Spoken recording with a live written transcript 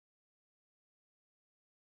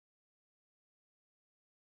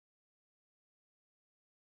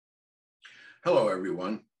Hello,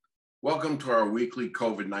 everyone. Welcome to our weekly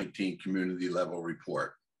COVID-19 community level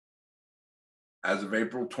report as of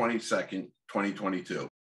April 22nd, 2022.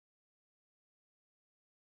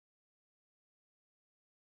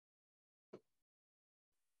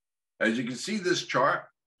 As you can see this chart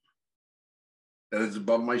that is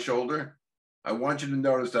above my shoulder, I want you to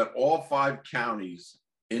notice that all 5 counties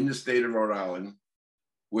in the state of Rhode Island,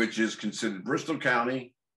 which is considered Bristol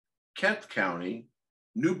County, Kent County,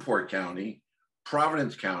 Newport County,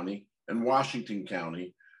 Providence County, and Washington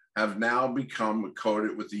County, have now become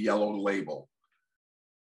coded with the yellow label,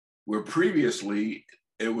 where previously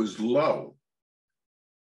it was low,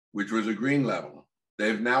 which was a green level.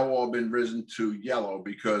 They've now all been risen to yellow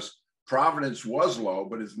because Providence was low,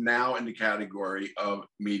 but is now in the category of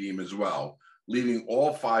medium as well, leaving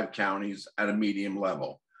all 5 counties at a medium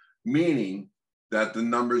level, meaning that the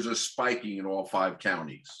numbers are spiking in all 5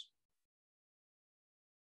 counties.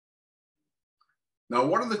 Now,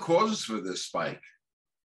 what are the causes for this spike?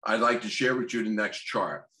 I'd like to share with you the next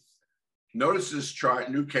chart. Notice this chart,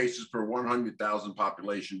 new cases per 100,000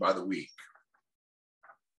 population by the week.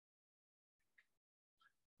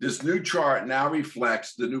 This new chart now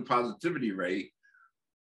reflects the new positivity rate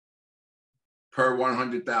per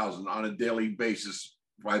 100,000 on a daily basis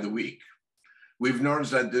by the week. We've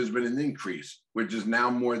noticed that there's been an increase, which is now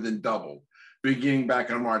more than double. Beginning back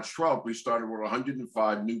on March 12th, we started with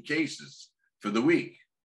 105 new cases for the week.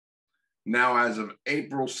 Now, as of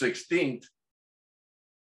April 16th,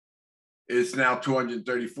 it's now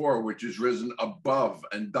 234, which has risen above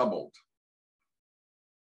and doubled.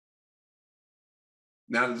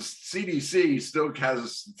 Now, the CDC still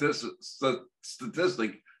has a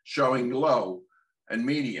statistic showing low and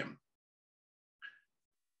medium.